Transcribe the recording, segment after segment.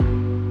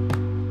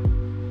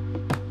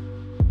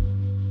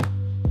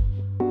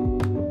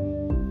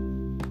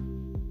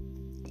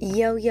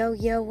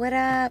Yo, what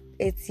up?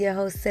 It's your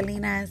host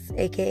Salinas,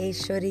 aka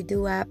Shorty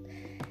Duop,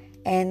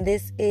 and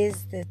this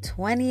is the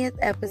 20th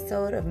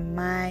episode of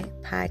my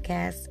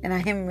podcast, and I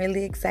am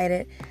really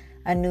excited.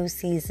 A new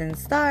season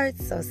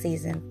starts, so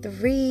season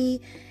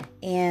 3,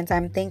 and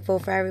I'm thankful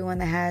for everyone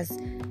that has,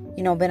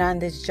 been on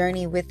this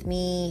journey with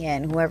me,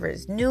 and whoever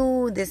is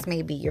new, this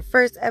may be your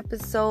first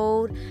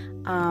episode.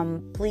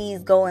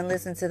 Please go and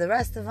listen to the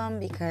rest of them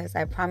because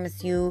I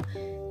promise you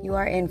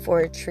are in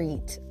for a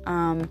treat.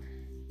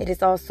 It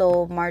is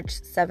also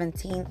March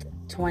 17th,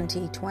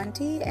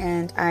 2020,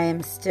 and I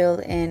am still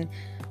in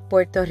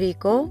Puerto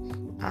Rico.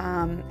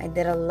 I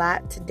did a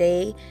lot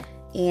today,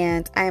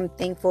 and I am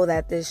thankful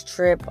that this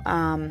trip,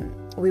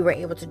 we were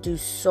able to do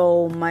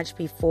so much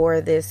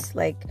before this,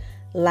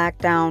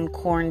 lockdown,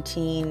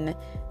 quarantine,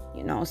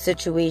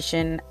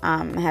 situation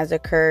has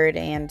occurred,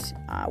 and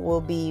we'll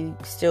be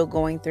still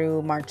going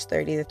through March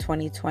 30th,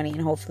 2020,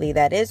 and hopefully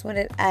that is when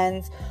it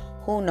ends.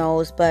 Who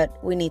knows, but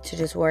we need to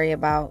just worry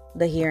about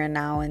the here and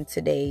now and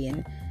today,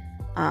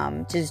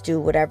 and just do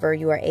whatever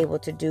you are able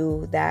to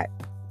do that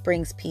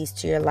brings peace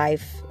to your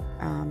life,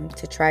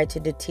 to try to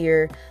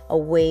deter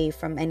away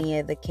from any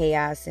of the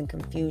chaos and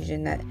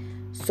confusion that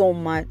so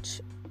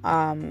much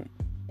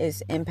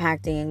is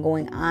impacting and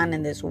going on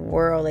in this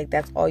world.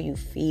 That's all you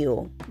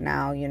feel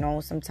now.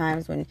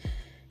 Sometimes when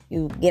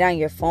you get on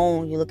your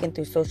phone, you're looking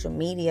through social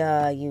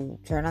media, you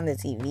turn on the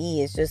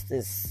TV, it's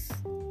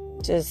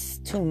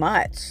just too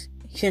much.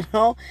 You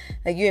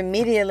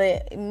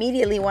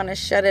immediately want to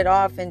shut it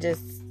off and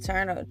just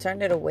turn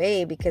it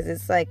away, because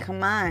it's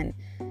come on.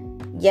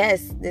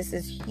 Yes, this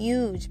is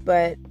huge,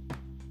 but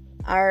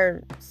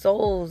our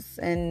souls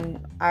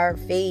and our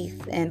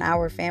faith and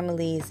our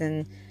families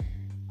and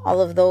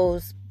all of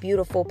those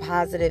beautiful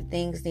positive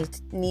things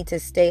need to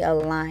stay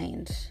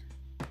aligned.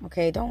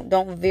 Okay,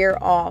 don't veer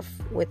off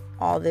with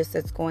all this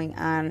that's going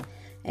on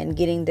and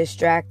getting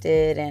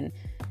distracted, and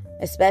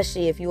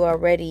especially if you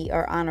already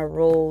are on a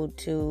road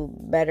to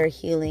better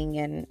healing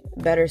and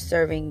better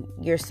serving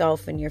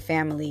yourself and your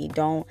family.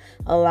 Don't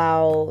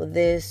allow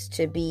this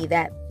to be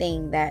that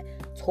thing that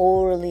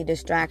totally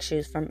distracts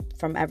you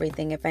from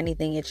everything. If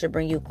anything, it should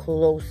bring you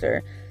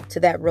closer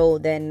to that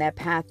road than that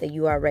path that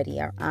you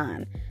already are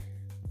on.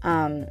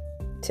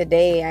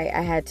 Today,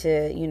 I had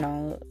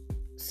to,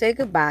 say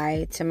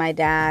goodbye to my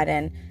dad,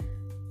 and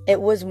it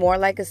was more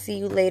like a see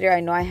you later. I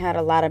know I had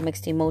a lot of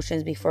mixed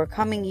emotions before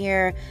coming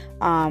here,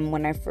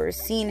 when I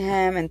first seen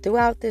him, and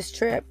throughout this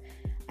trip.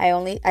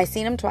 I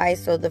seen him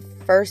twice. So the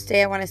first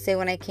day, I want to say,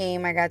 when I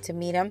came, I got to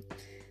meet him.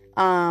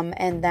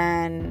 And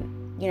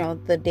then,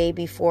 the day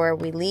before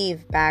we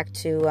leave back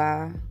to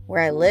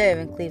where I live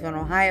in Cleveland,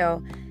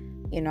 Ohio,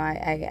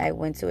 I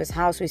went to his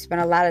house. We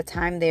spent a lot of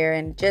time there,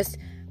 and just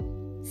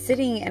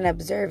sitting and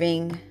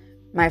observing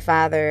my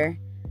father.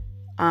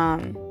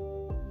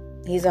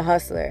 He's a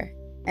hustler.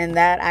 And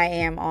that I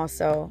am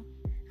also.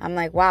 I'm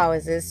like, wow,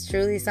 is this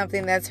truly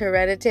something that's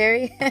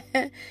hereditary?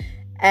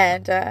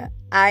 And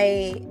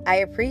I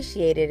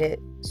appreciated it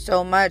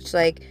so much.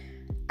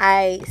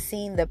 I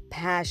seen the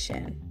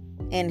passion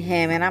in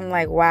him, and I'm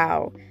like,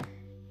 wow,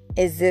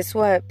 is this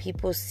what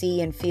people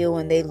see and feel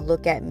when they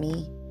look at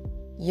me?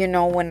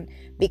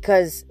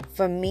 Because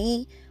for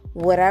me,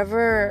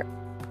 whatever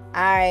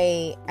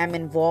I am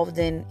involved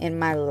in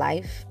my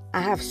life,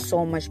 I have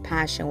so much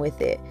passion with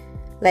it.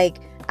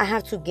 I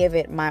have to give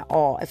it my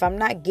all. If I'm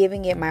not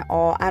giving it my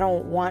all, I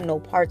don't want no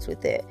parts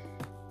with it.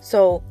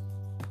 So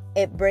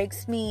it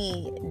breaks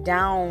me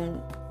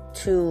down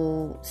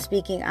to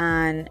speaking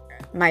on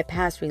my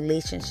past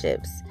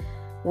relationships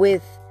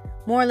with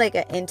more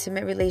an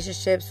intimate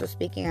relationship. So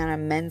speaking on a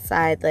men's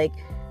side,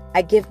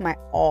 I give my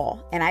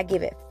all, and I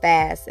give it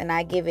fast, and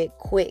I give it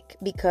quick,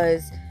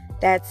 because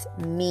that's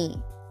me.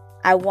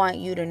 I want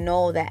you to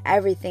know that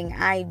everything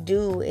I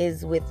do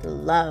is with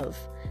love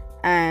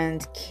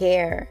and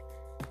care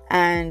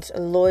and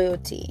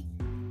loyalty.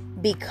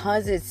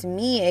 Because it's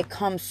me, it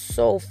comes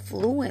so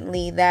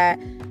fluently that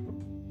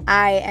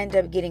I end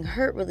up getting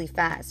hurt really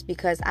fast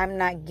because I'm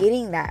not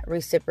getting that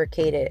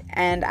reciprocated.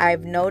 And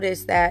I've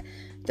noticed that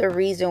the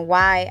reason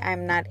why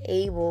I'm not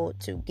able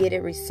to get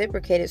it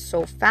reciprocated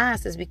so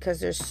fast is because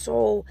there's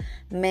so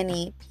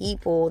many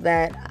people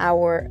that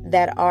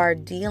are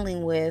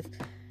dealing with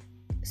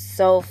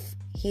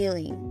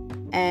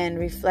self-healing and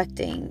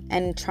reflecting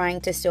and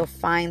trying to still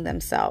find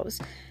themselves.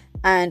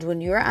 And when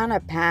you're on a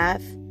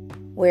path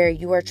where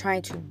you are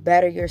trying to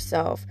better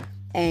yourself,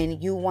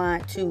 and you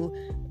want to,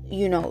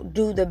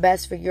 do the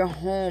best for your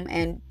home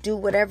and do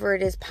whatever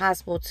it is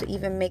possible to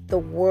even make the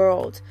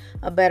world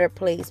a better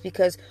place,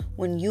 because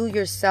when you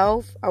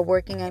yourself are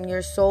working on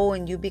your soul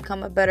and you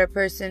become a better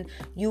person,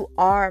 you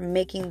are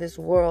making this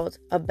world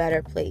a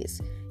better place.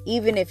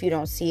 Even if you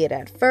don't see it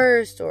at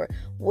first, or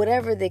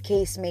whatever the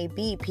case may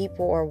be,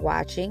 people are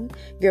watching,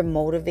 you're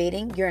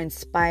motivating, you're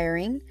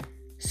inspiring.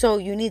 So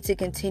you need to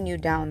continue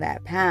down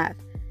that path.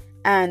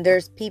 And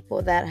there's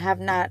people that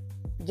have not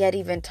yet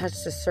even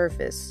touched the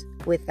surface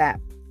with that,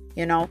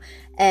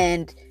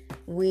 and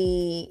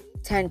we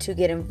tend to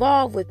get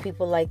involved with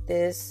people like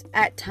this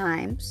at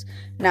times.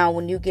 Now,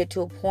 when you get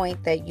to a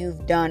point that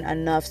you've done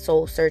enough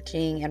soul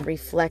searching and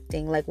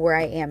reflecting, like where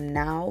I am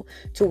now,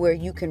 to where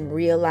you can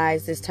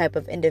realize this type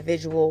of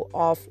individual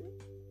off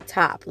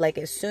top, like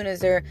as soon as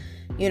they're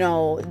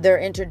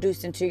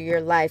introduced into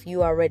your life,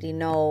 you already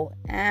know,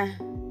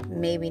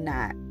 maybe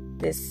not,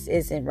 this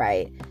isn't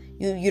right.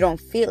 You don't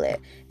feel it.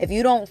 If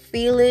you don't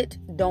feel it,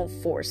 don't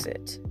force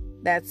it.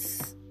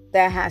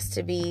 That has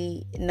to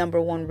be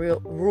number one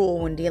rule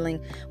when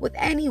dealing with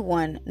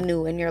anyone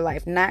new in your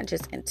life, not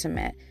just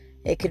intimate.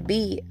 It could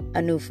be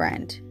a new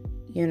friend,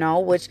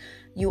 which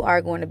you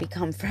are going to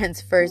become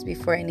friends first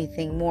before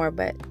anything more,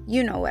 but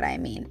you know what I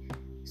mean.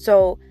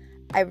 So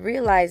I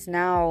realize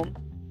now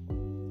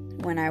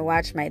when I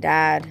watch my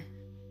dad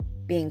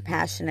being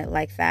passionate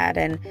like that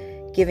and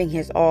giving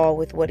his all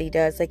with what he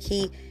does, like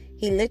he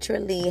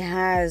literally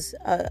has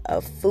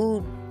a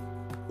food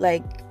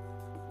like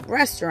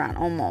restaurant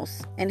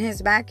almost in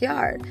his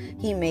backyard.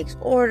 He makes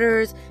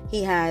orders.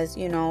 He has,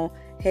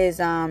 his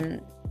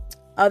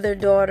other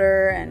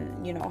daughter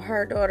and,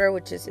 her daughter,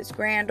 which is his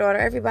granddaughter,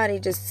 everybody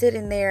just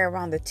sitting there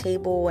around the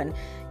table, and,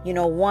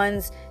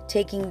 one's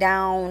taking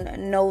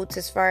down notes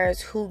as far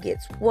as who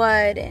gets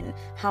what and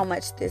how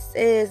much this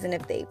is and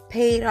if they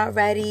paid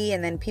already,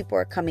 and then people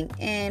are coming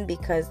in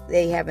because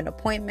they have an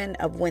appointment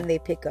of when they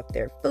pick up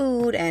their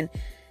food. And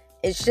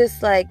it's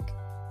just like,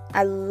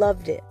 I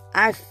loved it.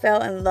 I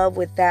fell in love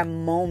with that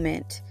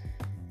moment.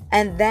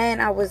 And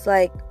then I was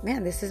like,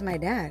 man, this is my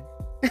dad.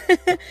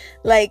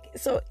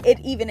 So it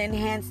even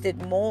enhanced it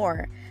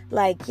more.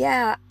 Like,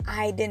 yeah,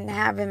 I didn't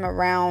have him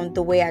around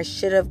the way I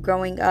should have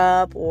growing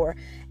up or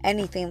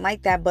anything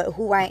like that. But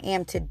who I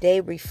am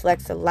today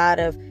reflects a lot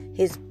of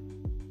his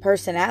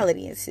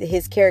personality,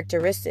 his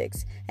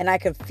characteristics. And I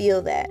could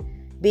feel that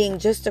being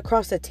just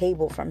across the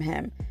table from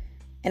him.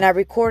 And I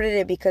recorded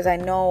it because I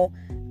know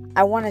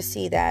I want to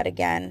see that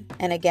again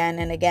and again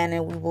and again.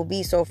 And we will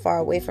be so far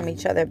away from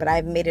each other. But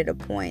I've made it a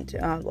point,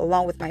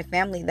 along with my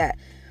family, that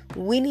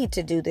we need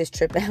to do this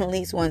trip at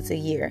least once a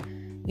year.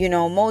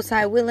 Most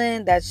high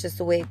willing, that's just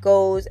the way it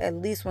goes. At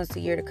least once a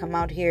year to come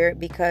out here,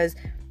 because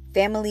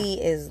family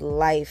is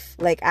life.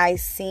 Like, I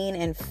seen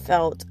and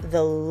felt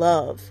the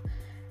love.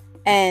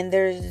 And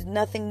there's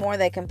nothing more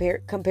that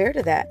compare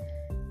to that.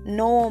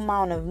 No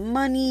amount of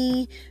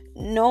money,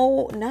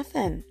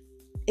 nothing.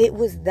 It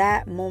was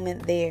that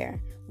moment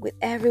there with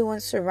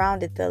everyone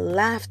surrounded, the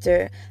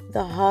laughter,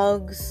 the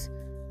hugs,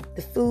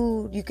 the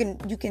food. You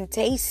can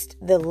taste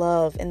the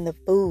love in the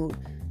food.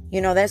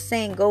 That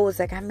saying goes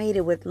like, I made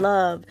it with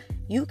love.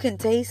 You can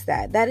taste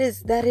that. That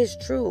is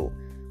true.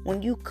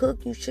 When you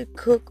cook, you should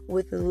cook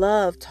with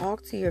love.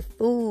 Talk to your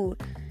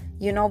food.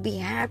 Be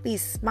happy,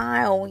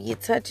 smile when you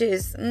touch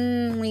it.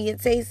 When you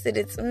taste it,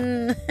 it's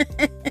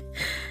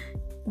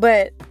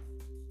But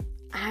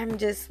I'm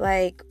just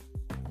like,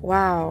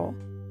 wow.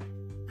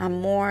 I'm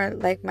more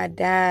like my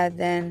dad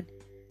than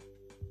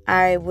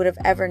I would have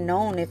ever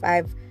known if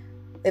I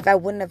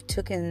wouldn't have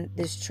taken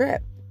this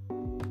trip.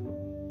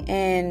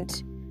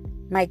 And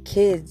my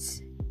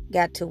kids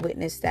got to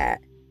witness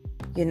that.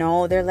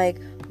 They're like,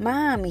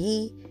 Mom,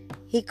 he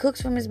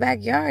cooks from his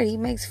backyard. He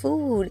makes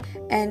food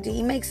and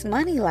he makes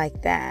money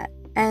like that.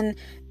 And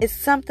it's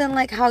something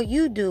like how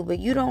you do, but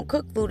you don't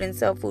cook food and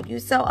sell food. You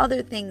sell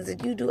other things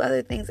and you do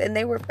other things. And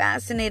they were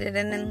fascinated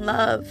and in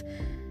love.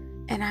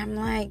 And I'm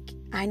like,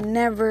 I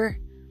never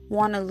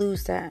want to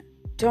lose that.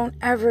 Don't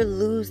ever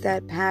lose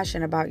that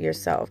passion about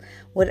yourself.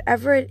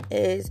 Whatever it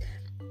is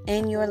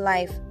in your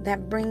life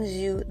that brings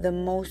you the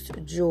most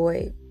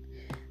joy,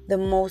 the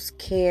most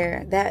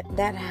care,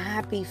 that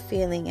happy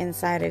feeling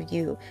inside of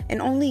you.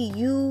 And only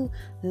you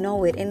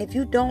know it. And if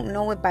you don't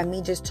know it by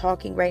me just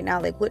talking right now,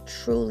 like what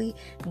truly,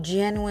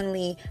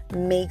 genuinely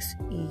makes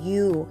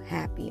you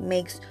happy,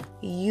 makes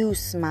you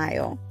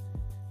smile.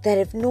 That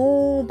if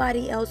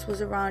nobody else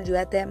was around you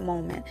at that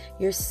moment,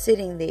 you're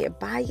sitting there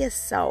by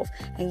yourself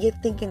and you're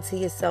thinking to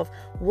yourself,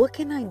 what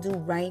can I do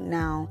right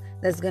now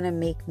that's going to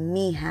make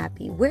me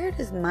happy? Where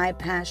does my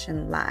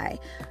passion lie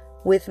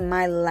with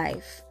my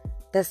life?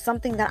 That's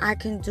something that I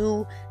can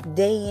do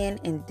day in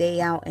and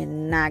day out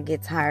and not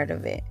get tired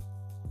of it.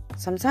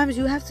 Sometimes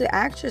you have to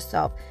ask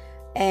yourself,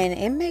 and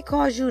it may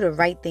cause you to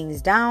write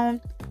things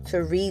down,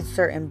 to read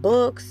certain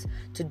books,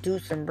 to do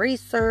some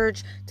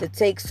research, to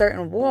take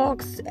certain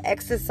walks,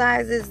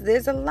 exercises.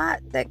 There's a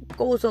lot that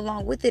goes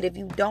along with it if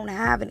you don't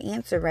have an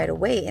answer right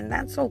away, and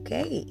that's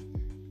okay.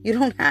 You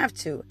don't have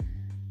to,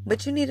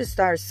 but you need to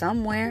start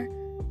somewhere.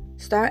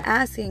 Start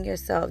asking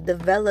yourself,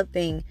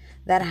 developing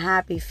that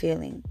happy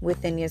feeling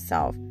within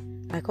yourself.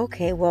 Like,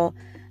 okay, well,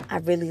 I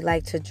really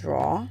like to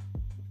draw.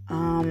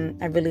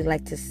 I really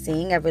like to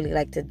sing. I really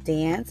like to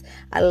dance.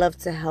 I love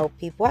to help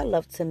people. I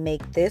love to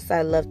make this.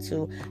 I love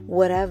to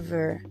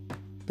whatever.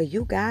 But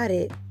you got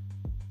it.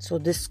 So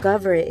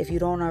discover it if you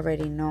don't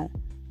already know.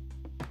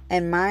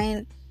 And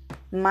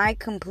my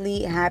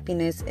complete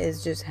happiness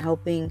is just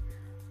helping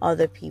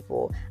other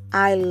people.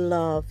 I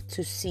love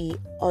to see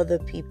other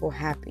people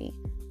happy.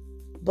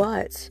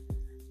 But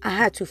I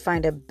had to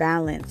find a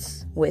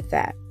balance with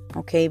that.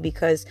 okay?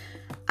 Because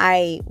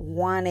I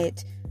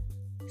wanted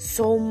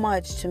so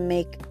much to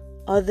make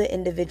other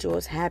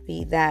individuals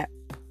happy that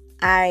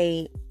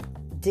I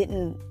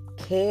didn't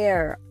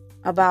care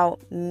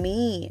about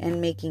me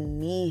and making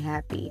me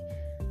happy.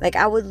 Like,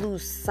 I would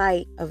lose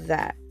sight of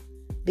that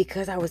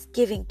because I was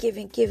giving.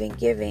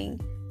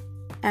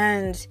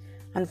 And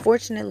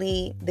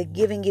unfortunately, the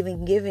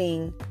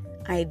giving,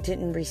 I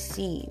didn't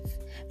receive.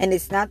 And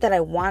it's not that I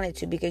wanted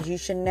to, because you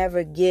should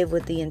never give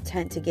with the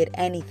intent to get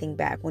anything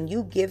back. When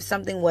you give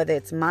something, whether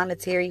it's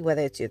monetary,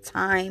 whether it's your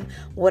time,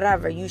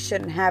 whatever, you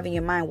shouldn't have in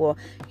your mind, well,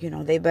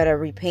 they better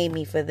repay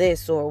me for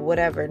this or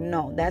whatever.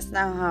 No, that's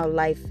not how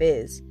life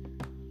is.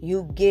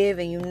 You give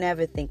and you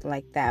never think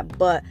like that.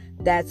 But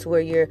that's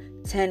where your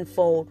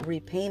tenfold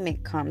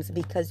repayment comes,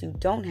 because you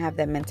don't have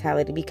that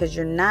mentality, because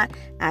you're not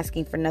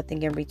asking for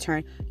nothing in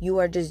return. You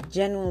are just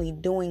genuinely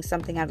doing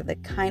something out of the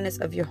kindness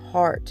of your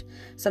heart.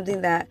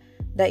 Something that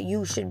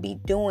you should be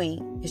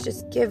doing is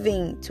just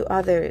giving to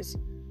others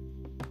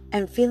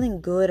and feeling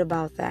good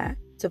about that.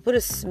 To put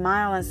a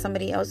smile on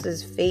somebody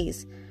else's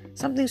face.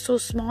 Something so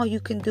small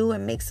you can do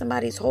and make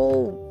somebody's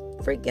whole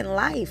freaking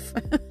life,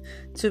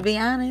 to be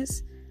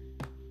honest.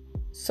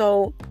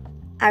 So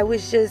I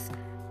was just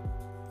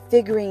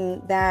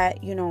figuring that,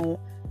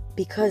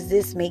 because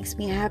this makes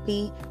me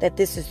happy, that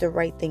this is the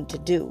right thing to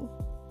do.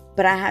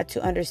 But I had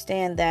to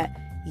understand that,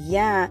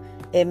 yeah,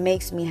 it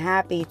makes me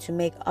happy to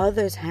make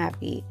others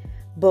happy.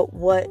 But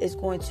what is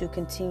going to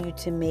continue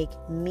to make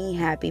me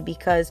happy?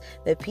 Because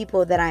the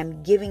people that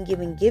I'm giving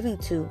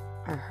to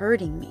are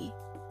hurting me.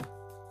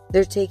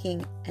 They're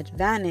taking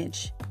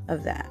advantage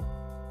of that.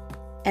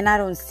 And I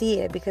don't see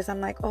it, because I'm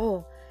like,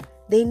 oh,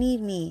 they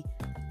need me.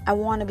 I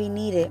want to be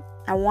needed.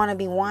 I want to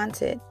be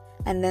wanted.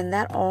 And then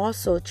that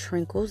also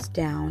trickles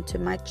down to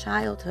my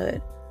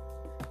childhood.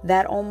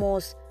 That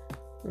almost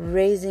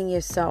raising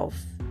yourself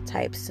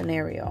type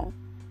scenario.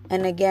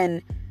 And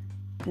again,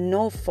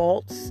 no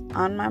faults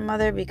on my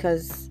mother,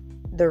 because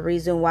the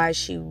reason why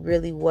she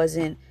really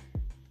wasn't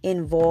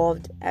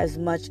involved as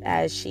much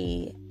as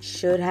she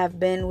should have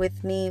been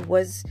with me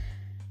was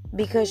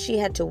because she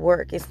had to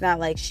work. It's not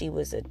like she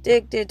was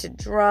addicted to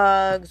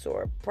drugs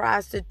or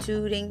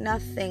prostituting,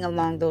 nothing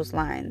along those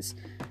lines.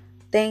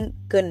 Thank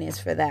goodness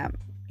for that,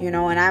 and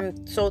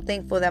I'm so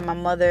thankful that my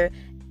mother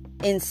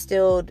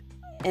instilled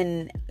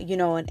an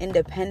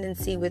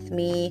independency with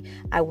me.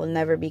 I will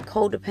never be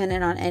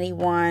codependent on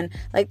anyone.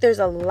 Like, there's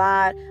a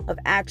lot of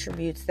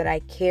attributes that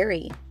I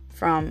carry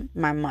from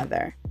my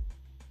mother.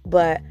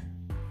 But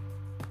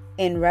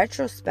in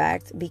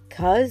retrospect,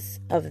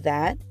 because of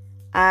that,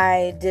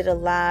 I did a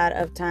lot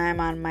of time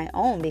on my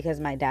own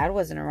because my dad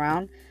wasn't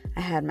around.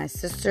 I had my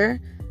sister,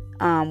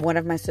 one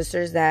of my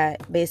sisters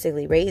that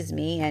basically raised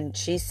me, and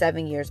she's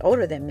 7 years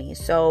older than me.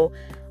 So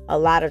a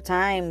lot of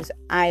times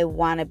I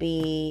want to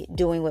be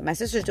doing what my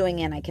sister's doing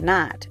and I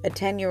cannot. A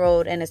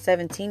 10-year-old and a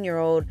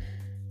 17-year-old,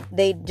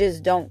 they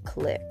just don't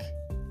click,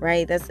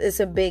 right? It's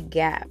a big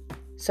gap.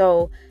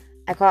 So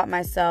I caught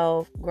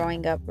myself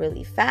growing up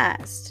really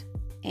fast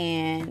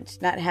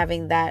and not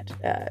having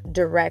that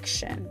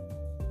direction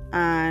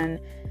on,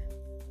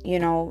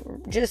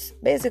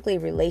 just basically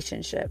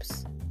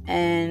relationships.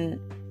 And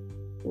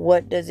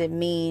what does it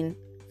mean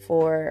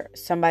for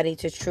somebody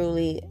to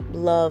truly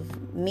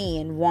love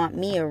me and want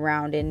me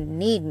around and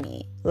need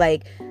me?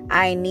 Like,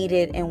 I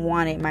needed and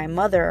wanted my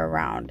mother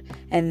around.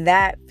 And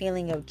that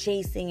feeling of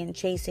chasing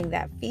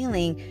that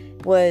feeling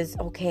was,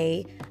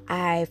 okay,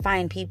 I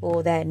find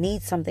people that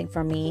need something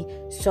from me.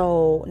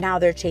 So now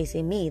they're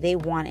chasing me. They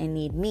want and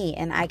need me.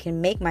 And I can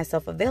make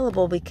myself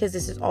available because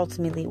this is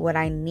ultimately what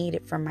I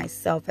needed from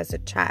myself as a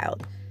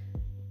child.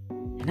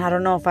 And I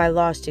don't know if I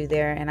lost you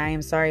there, and I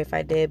am sorry if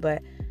I did,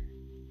 but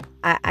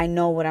I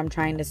know what I'm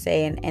trying to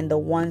say. And the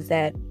ones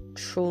that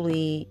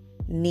truly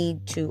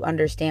need to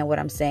understand what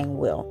I'm saying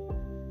will.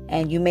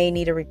 And you may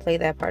need to replay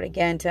that part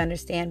again to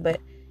understand, but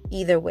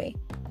either way,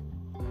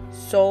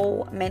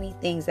 so many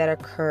things that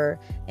occur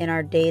in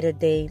our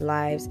day-to-day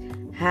lives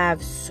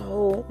have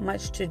so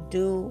much to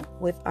do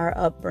with our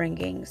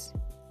upbringings.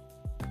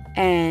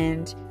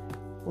 And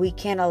we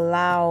can't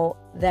allow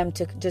them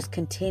to just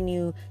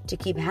continue to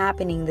keep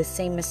happening, the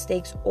same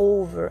mistakes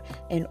over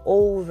and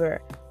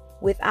over,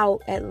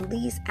 without at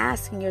least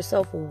asking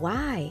yourself,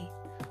 why?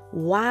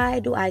 Why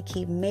do I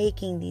keep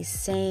making these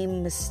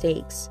same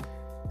mistakes?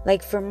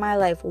 Like, for my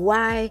life,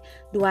 why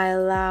do I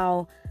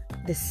allow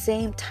the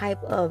same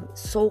type of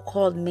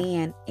so-called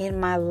man in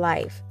my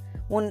life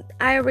when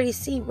I already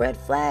see red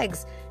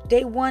flags?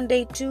 Day 1,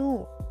 day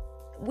 2,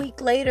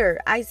 week later,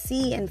 I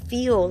see and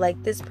feel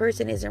like this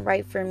person isn't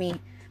right for me.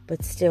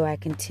 But still, I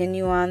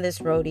continue on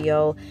this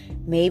rodeo.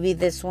 Maybe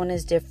this one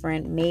is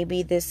different.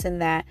 Maybe this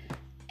and that.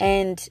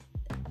 And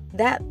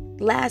that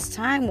last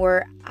time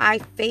where I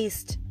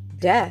faced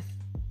death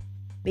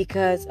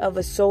because of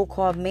a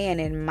so-called man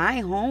in my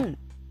home,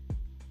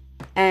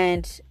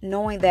 and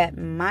knowing that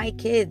my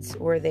kids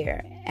were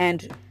there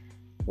and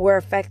were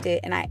affected,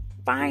 and I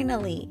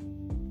finally,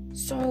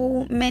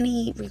 so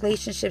many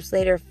relationships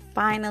later,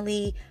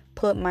 finally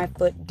put my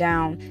foot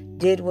down,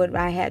 did what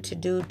I had to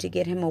do to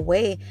get him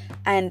away.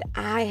 And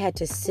I had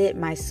to sit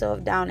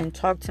myself down and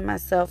talk to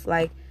myself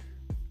like,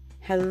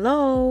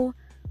 hello,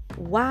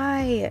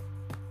 why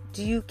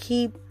do you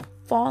keep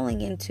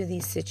falling into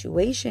these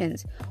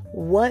situations?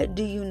 What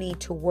do you need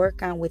to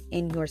work on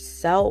within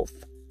yourself?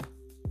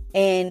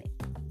 And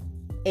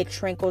it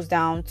trickles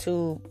down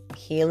to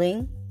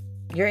healing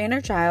your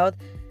inner child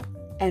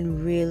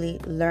and really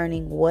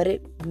learning what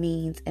it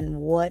means and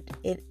what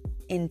it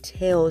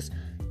entails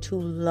to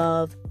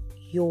love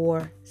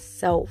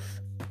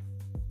yourself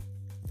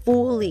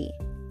fully.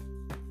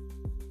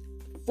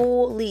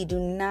 Fully. Do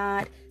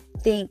not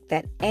think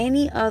that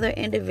any other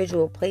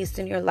individual placed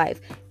in your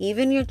life,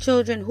 even your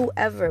children,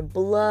 whoever,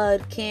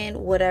 blood, kin,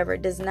 whatever,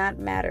 it does not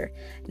matter.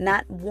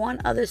 Not one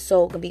other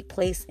soul can be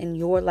placed in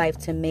your life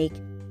to make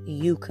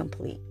you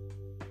complete.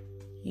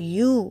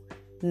 You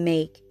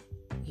make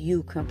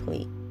you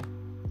complete.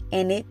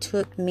 And it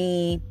took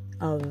me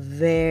a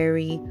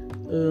very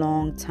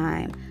long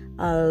time,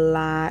 a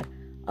lot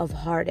of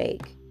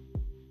heartache.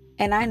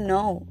 And I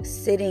know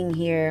sitting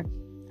here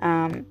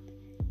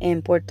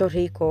in Puerto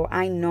Rico,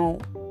 I know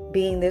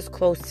being this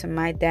close to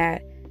my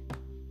dad,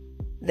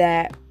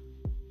 that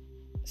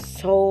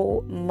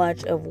so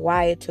much of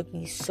why it took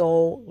me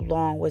so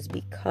long was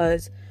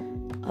because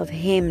of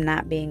him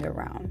not being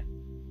around.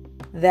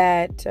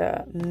 That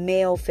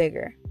male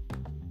figure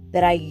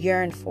that I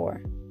yearned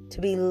for,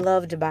 to be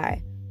loved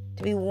by,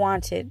 to be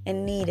wanted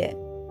and needed.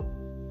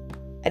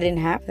 I didn't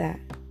have that.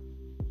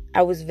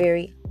 I was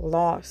very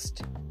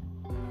lost.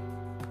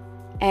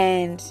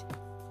 And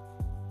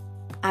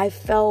I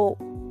felt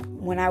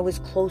when I was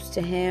close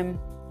to him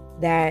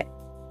that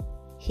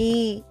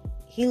he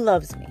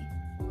loves me.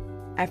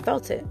 I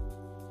felt it.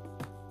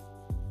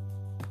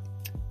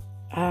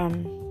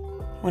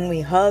 When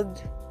we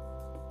hugged,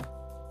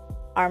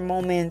 our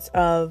moments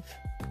of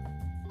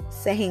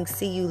saying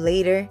see you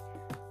later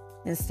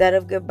instead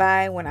of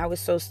goodbye, when I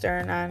was so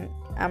stern on,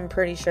 I'm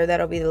pretty sure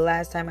that'll be the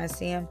last time I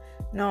see him.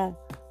 No,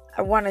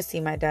 I want to see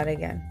my dad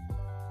again.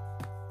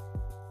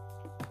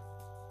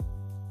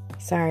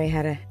 Sorry, I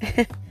had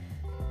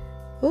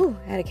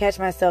to catch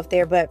myself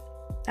there, but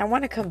I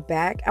want to come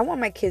back. I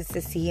want my kids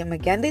to see him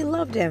again. They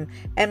loved him.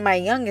 And my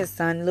youngest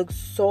son looks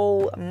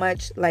so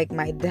much like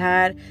my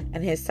dad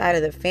and his side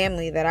of the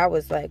family that I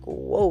was like,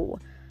 whoa.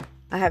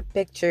 I have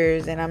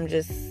pictures and I'm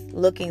just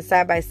looking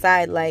side by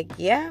side like,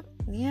 yeah,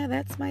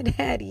 that's my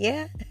dad.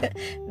 Yeah,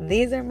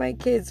 these are my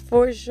kids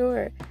for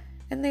sure.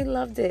 And they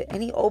loved it.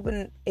 And he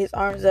opened his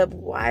arms up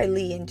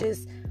widely and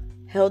just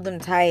held them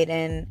tight.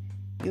 And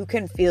you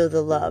can feel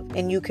the love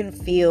and you can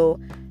feel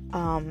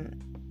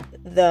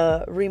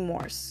the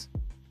remorse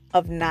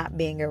of not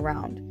being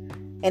around.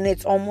 And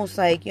it's almost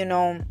like,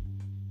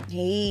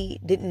 he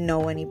didn't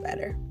know any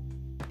better.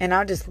 And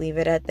I'll just leave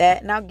it at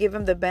that. And I'll give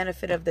him the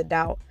benefit of the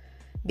doubt.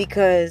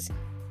 Because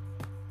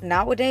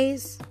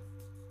nowadays,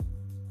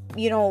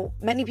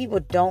 many people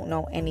don't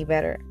know any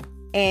better.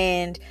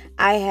 And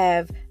I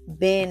have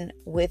been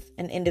with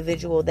an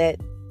individual that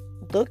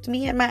looked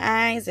me in my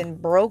eyes and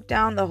broke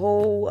down the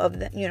whole of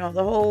the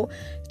whole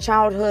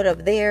childhood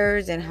of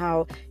theirs and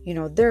how,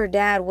 their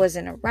dad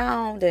wasn't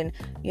around and,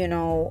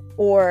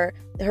 or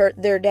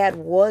their dad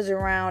was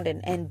around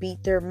and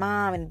beat their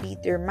mom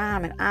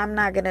and I'm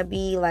not going to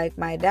be like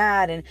my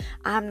dad and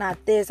I'm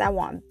not this. I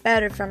want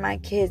better for my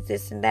kids,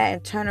 this and that,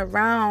 and turn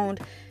around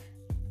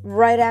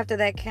right after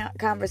that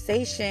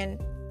conversation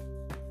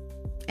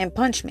and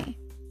punch me,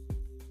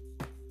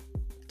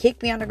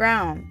 kick me on the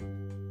ground.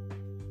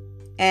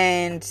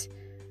 And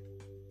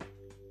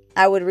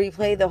I would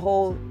replay the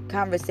whole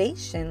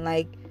conversation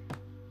like,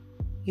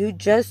 you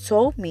just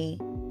told me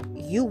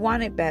you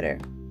wanted better.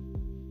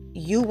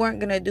 You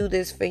weren't going to do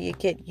this for your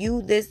kid.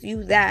 You this,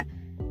 you that.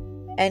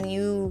 And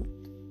you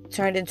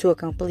turned into a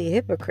complete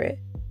hypocrite.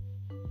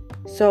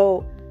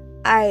 So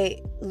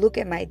I look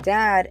at my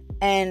dad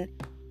and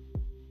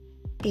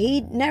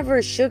he never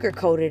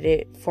sugarcoated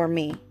it for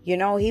me.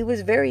 He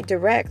was very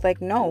direct.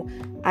 Like, no,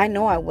 I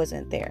know I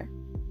wasn't there.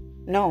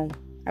 No,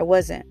 I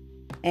wasn't.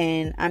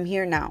 And I'm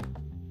here now.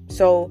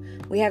 So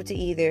we have to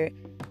either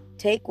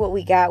take what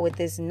we got with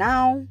this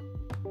now,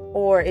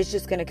 or it's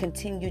just going to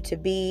continue to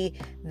be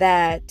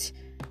that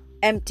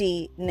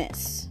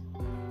emptiness.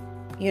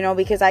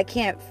 Because I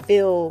can't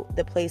fill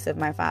the place of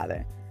my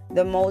father.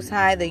 The Most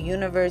High, the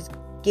universe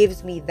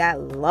gives me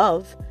that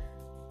love.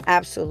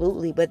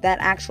 Absolutely. But that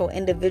actual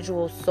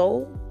individual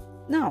soul,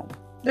 no,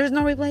 there's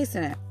no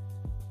replacing it.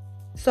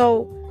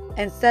 So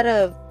instead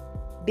of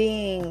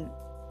being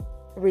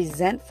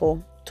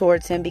resentful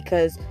towards him,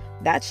 because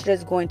that's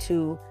just going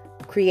to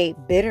create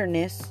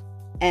bitterness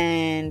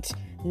and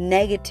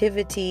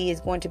negativity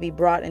is going to be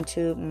brought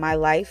into my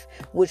life,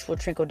 which will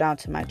trickle down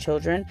to my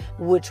children,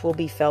 which will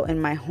be felt in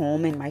my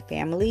home and my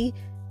family.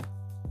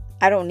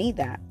 I don't need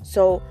that.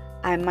 So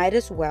I might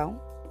as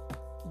well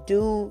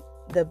do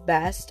the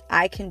best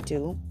I can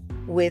do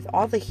with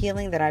all the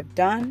healing that I've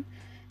done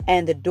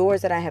and the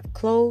doors that I have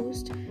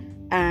closed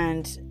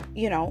and,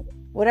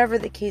 whatever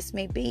the case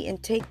may be,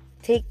 and take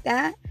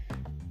that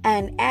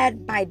and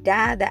add my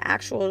dad, the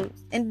actual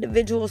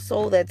individual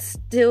soul that's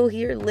still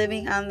here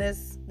living on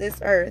this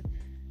earth,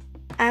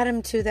 add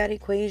him to that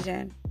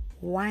equation.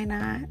 Why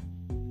not?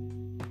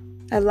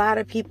 A lot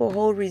of people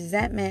hold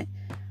resentment,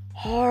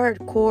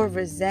 hardcore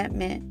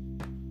resentment,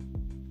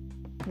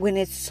 when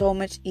it's so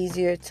much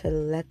easier to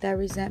let that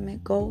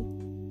resentment go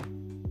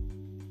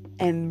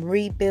and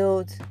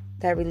rebuild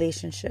that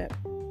relationship.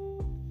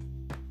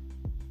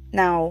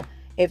 Now,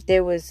 if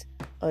there was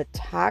a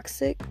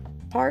toxic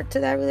part to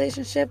that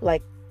relationship,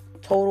 like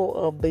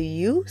total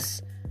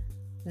abuse,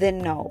 then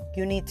no,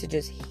 you need to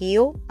just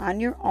heal on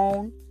your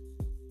own.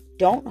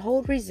 Don't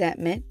hold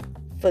resentment.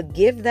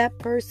 Forgive that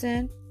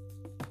person.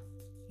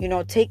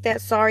 Take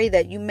that sorry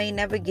that you may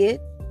never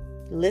get.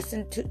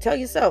 Tell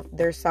yourself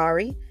they're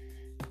sorry.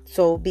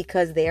 So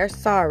because they are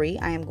sorry,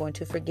 I am going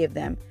to forgive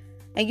them.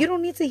 And you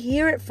don't need to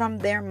hear it from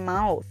their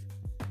mouth,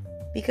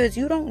 because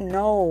you don't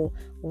know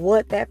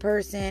what that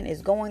person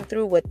is going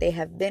through, what they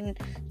have been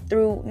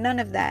through, none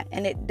of that.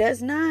 And it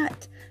does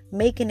not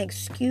make an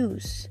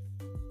excuse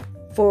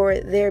for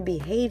their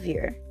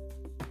behavior,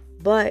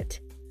 but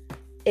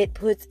it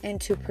puts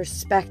into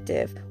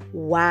perspective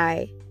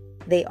why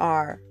they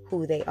are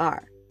who they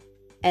are,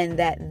 and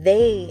that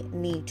they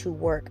need to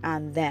work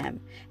on them.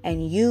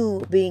 And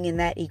you being in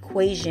that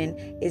equation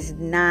is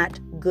not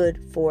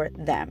good for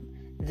them.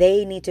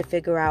 They need to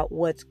figure out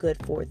what's good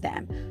for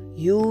them.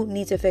 You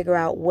need to figure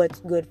out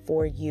what's good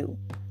for you,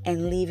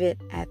 and leave it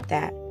at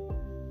that.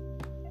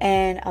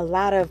 And a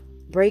lot of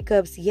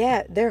breakups,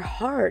 yeah, they're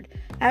hard.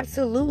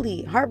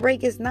 Absolutely.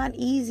 Heartbreak is not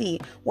easy.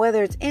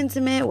 Whether it's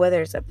intimate,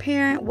 whether it's a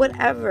parent,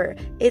 whatever.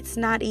 It's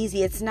not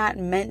easy. It's not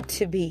meant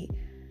to be.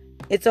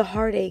 It's a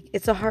heartache.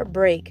 It's a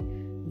heartbreak.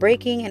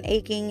 Breaking and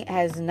aching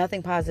has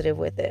nothing positive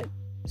with it.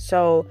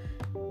 So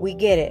we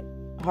get it.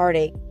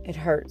 Heartache, it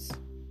hurts.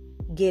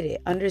 Get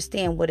it.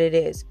 Understand what it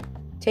is.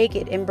 Take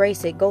it.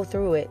 Embrace it. Go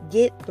through it.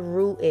 Get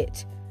through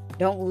it.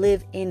 Don't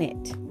live in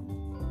it.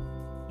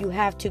 You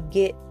have to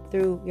get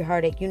through your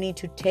heartache. You need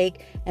to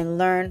take and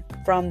learn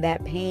from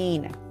that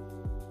pain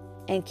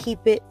and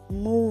keep it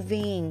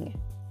moving.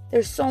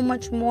 There's so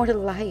much more to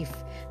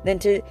life than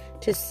to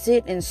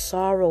sit in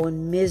sorrow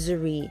and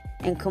misery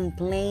and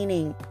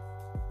complaining.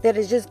 That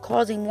is just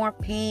causing more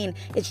pain.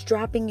 It's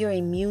dropping your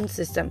immune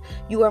system.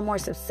 You are more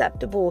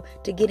susceptible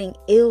to getting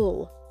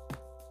ill.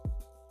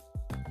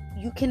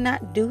 You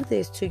cannot do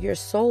this to your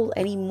soul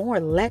anymore.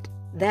 Let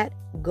that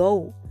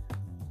go.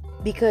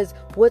 Because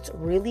what's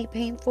really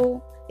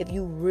painful, if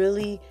you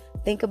really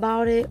think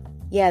about it,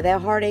 yeah,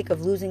 that heartache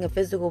of losing a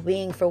physical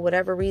being for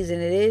whatever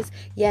reason it is,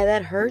 yeah,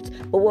 that hurts.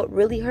 But what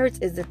really hurts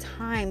is the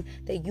time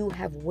that you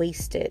have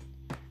wasted.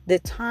 The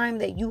time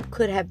that you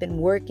could have been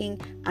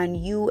working on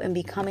you and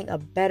becoming a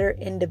better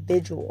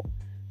individual.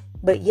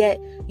 But yet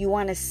you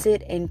want to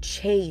sit and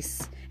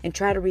chase and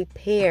try to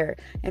repair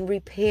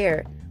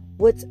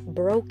what's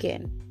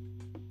broken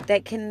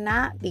that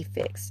cannot be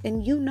fixed.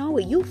 And you know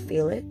it. You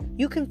feel it.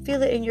 You can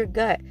feel it in your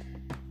gut.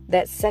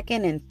 That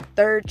second and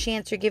third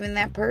chance you're giving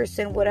that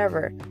person,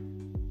 whatever.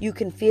 You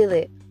can feel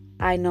it.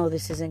 I know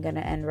this isn't going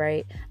to end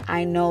right.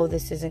 I know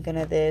this isn't going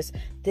to this.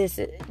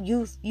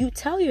 You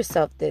tell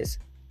yourself this.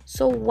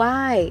 So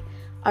why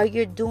are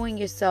you doing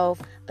yourself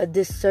a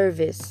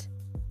disservice?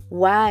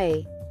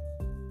 Why?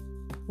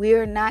 We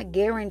are not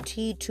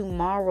guaranteed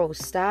tomorrow.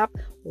 Stop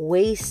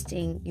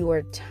wasting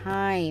your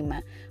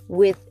time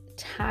with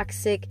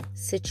toxic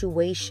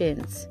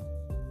situations.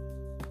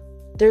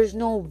 There's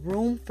no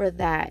room for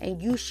that. And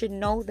you should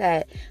know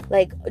that,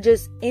 like,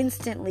 just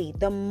instantly.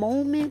 The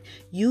moment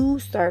you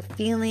start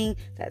feeling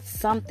that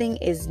something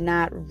is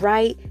not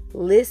right,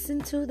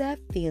 listen to that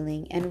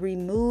feeling and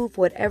remove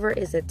whatever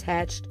is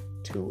attached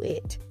to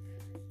it.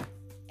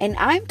 And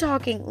I'm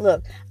talking,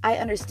 look, I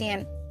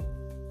understand,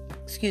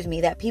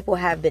 that people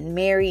have been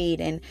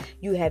married and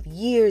you have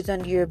years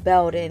under your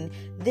belt and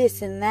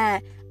this and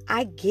that.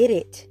 I get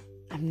it.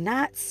 I'm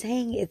not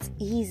saying it's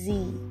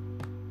easy.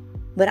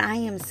 But I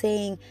am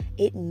saying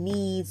it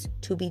needs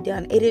to be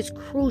done. It is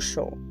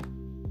crucial.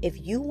 If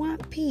you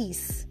want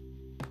peace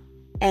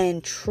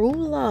and true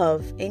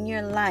love in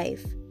your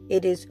life,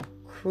 it is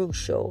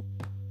crucial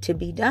to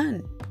be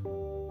done.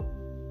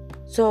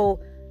 So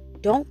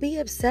don't be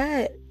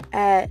upset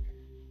at,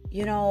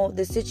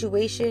 the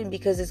situation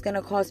because it's going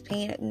to cause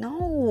pain.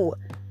 No.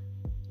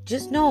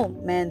 Just know,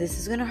 man, this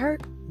is going to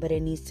hurt, but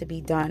it needs to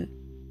be done.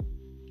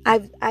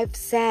 I've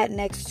sat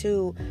next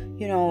to,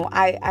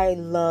 I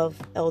love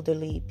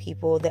elderly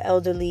people. The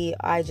elderly,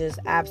 I just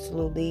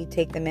absolutely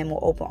take them in with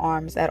open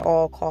arms at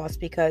all costs,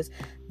 because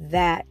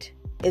that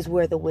is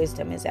where the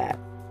wisdom is at.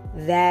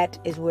 That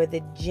is where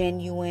the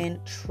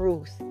genuine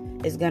truth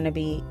is going to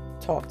be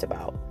talked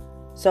about.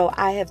 So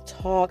I have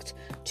talked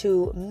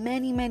to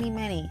many, many,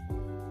 many,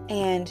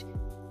 and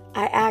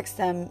I asked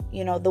them,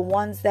 the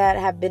ones that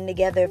have been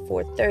together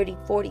for 30,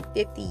 40,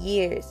 50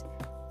 years,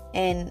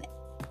 and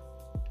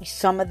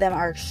some of them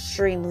are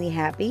extremely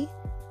happy,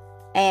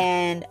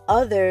 and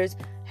others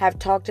have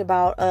talked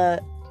about a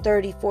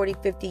 30, 40,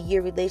 50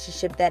 year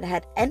relationship that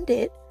had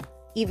ended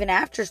even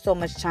after so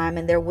much time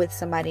and they're with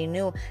somebody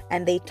new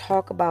and they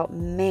talk about,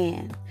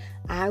 man,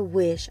 I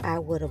wish I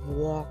would have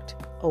walked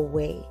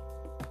away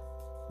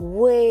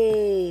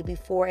way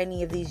before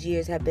any of these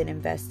years have been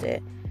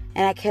invested.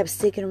 And I kept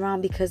sticking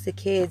around because the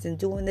kids and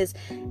doing this.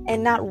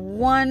 And not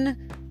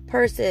one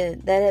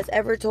person that has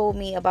ever told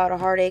me about a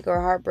heartache or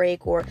a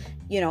heartbreak or,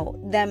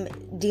 them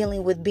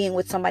dealing with being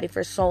with somebody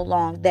for so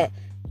long that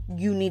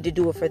you need to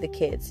do it for the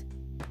kids.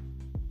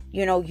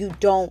 You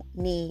don't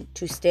need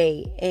to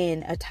stay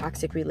in a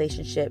toxic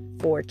relationship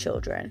for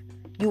children.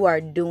 You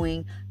are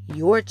doing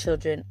your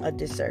children a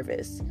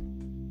disservice.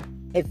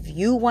 If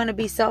you want to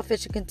be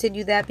selfish and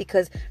continue that,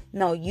 because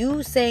no,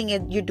 you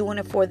saying you're doing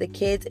it for the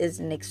kids is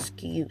an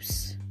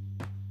excuse.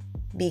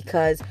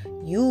 Because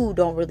you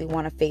don't really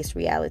want to face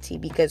reality,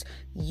 because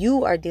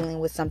you are dealing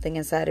with something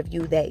inside of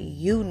you that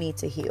you need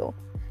to heal.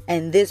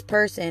 And this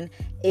person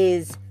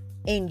is,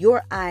 in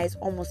your eyes,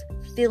 almost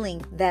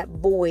filling that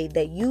void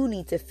that you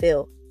need to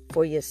fill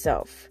for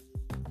yourself.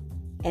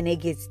 And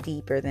it gets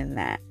deeper than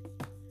that.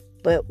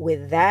 But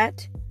with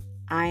that,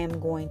 I am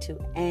going to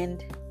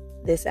end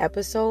this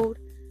episode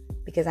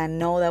because I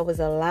know that was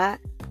a lot.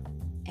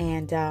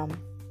 And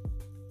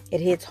it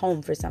hits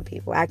home for some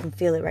people. I can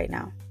feel it right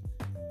now.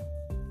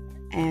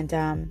 And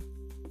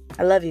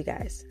I love you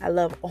guys. I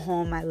love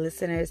all my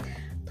listeners.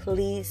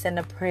 Please send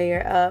a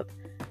prayer up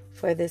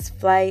for this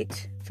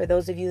flight. For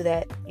those of you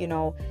that,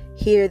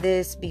 hear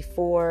this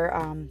before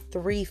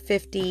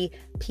 3:50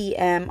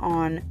 p.m.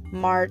 on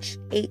March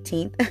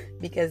 18th,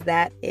 because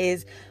that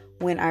is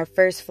when our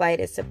first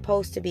flight is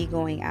supposed to be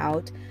going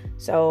out.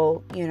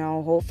 So,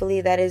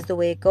 hopefully that is the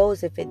way it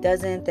goes. If it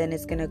doesn't, then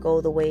it's going to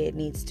go the way it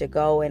needs to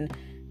go. And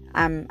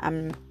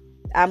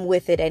I'm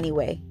with it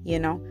anyway,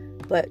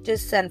 But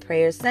just send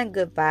prayers, send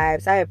good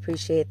vibes. I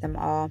appreciate them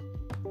all.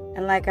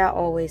 And like I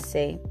always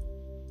say,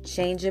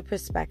 change your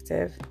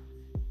perspective,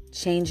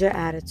 change your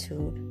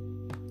attitude,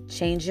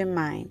 change your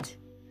mind,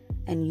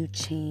 and you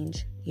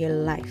change your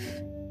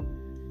life.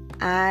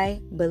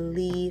 I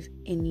believe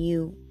in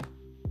you,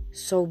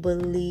 so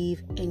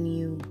believe in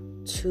you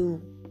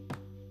too.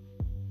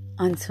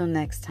 Until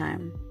next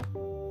time,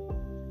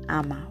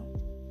 I'm out.